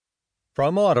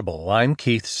From Audible, I'm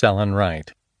Keith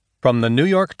Sellen-Wright. From the New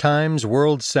York Times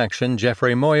World section,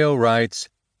 Jeffrey Moyo writes,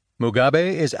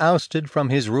 Mugabe is ousted from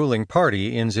his ruling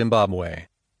party in Zimbabwe.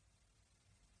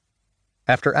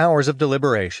 After hours of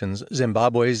deliberations,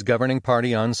 Zimbabwe's governing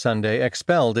party on Sunday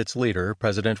expelled its leader,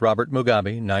 President Robert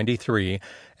Mugabe, 93,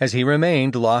 as he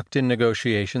remained locked in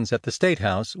negotiations at the State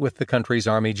House with the country's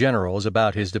army generals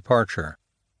about his departure.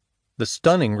 The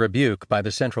stunning rebuke by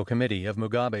the Central Committee of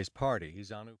Mugabe's party, ZANU